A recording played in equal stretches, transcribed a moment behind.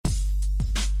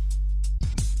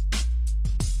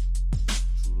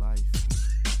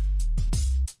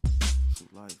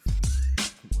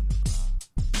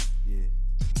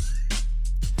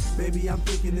Baby, I'm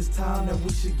thinking it's time that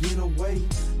we should get away.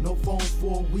 No phones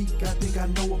for a week, I think I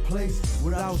know a place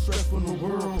without stress from the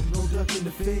world, no ducking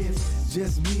the feds.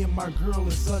 Just me and my girl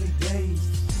in sunny days.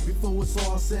 Before it's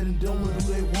all said and done, what do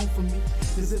they want from me?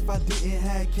 Cause if I didn't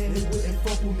have Ken, they wouldn't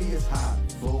fuck with me. It's hot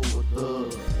for a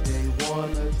thug. They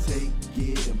wanna take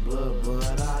it in blood,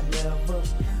 but I never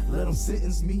let them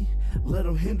sentence me, let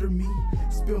them hinder me.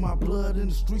 Spill my blood in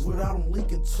the streets without them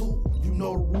leaking too. You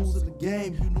know the rules of the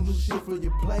game, you know the shit for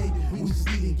your play. We just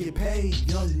eat and get paid,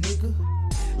 young nigga.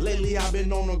 Lately I've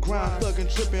been on the grind,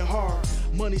 thuggin', trippin' hard.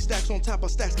 Money stacks on top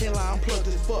of stacks, can't lie, I'm plugged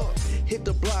as fuck. Hit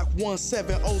the block,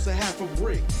 1-7 O's and half a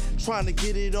brick. Trying to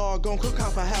get it all, gon' cook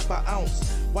off a half an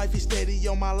ounce. Wifey steady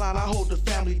on my line, I hold the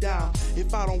family down.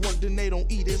 If I don't work, then they don't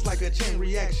eat, it's like a chain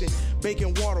reaction.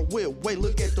 Baking water with, wait,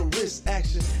 look at the wrist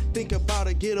action. Think about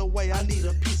a getaway, I need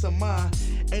a peace of mind.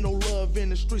 Ain't no love in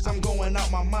the streets, I'm going out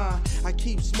my mind. I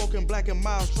keep smoking black and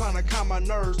miles, trying to calm my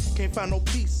nerves. Can't find no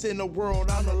peace in the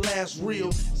world, I'm the last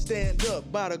real. Stand up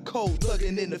by the cold,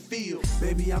 thuggin' in the field.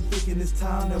 Baby, I'm thinking it's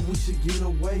time that we should get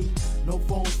away. No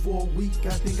phones for a week,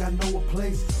 I think I know a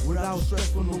place without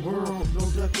stress from the world, no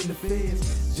ducking the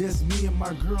feds. Just me and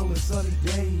my girl in sunny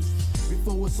days.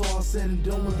 Before it's all said and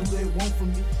done, what do they want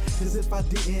from me? Cause if I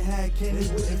didn't have Ken, they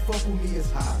wouldn't fuck with me.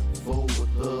 It's hot for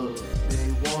a thug.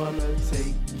 They wanna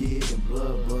take it in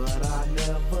blood, but I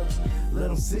never let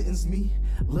them sentence me,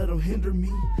 let them hinder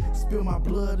me. Spill my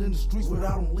blood in the streets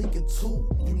without them leaking too.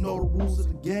 You know the rules of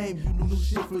the game, you know the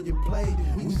shit for your play.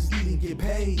 We just eat and get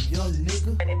paid, young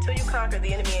nigga. And until you conquer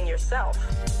the enemy in yourself,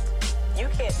 you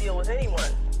can't deal with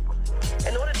anyone.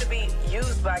 In order to be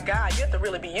used by God, you have to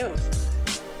really be used.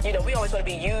 You know, we always want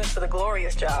to be used for the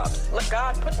glorious jobs. Look,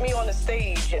 God put me on the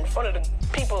stage in front of the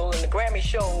people in the Grammy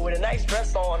show with a nice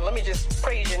dress on. Let me just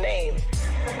praise your name.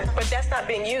 But that's not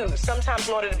being used. Sometimes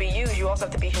in order to be used, you also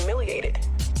have to be humiliated.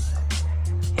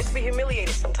 You have to be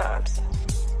humiliated sometimes.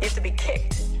 You have to be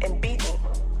kicked and beaten.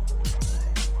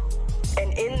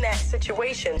 And in that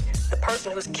situation, the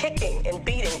person who's kicking and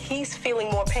beating, he's feeling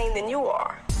more pain than you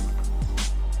are.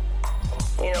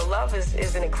 You know, love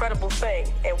is an incredible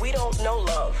thing, and we don't know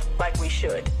love like we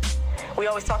should. We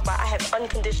always talk about, I have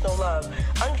unconditional love.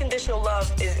 Unconditional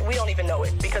love is, we don't even know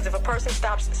it, because if a person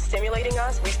stops stimulating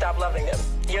us, we stop loving them.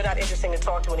 You're not interesting to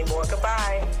talk to anymore.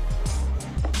 Goodbye.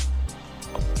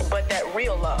 But that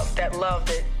real love that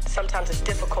sometimes is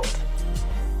difficult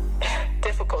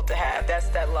to have, that's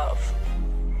that love.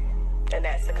 And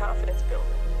that's the confidence builder.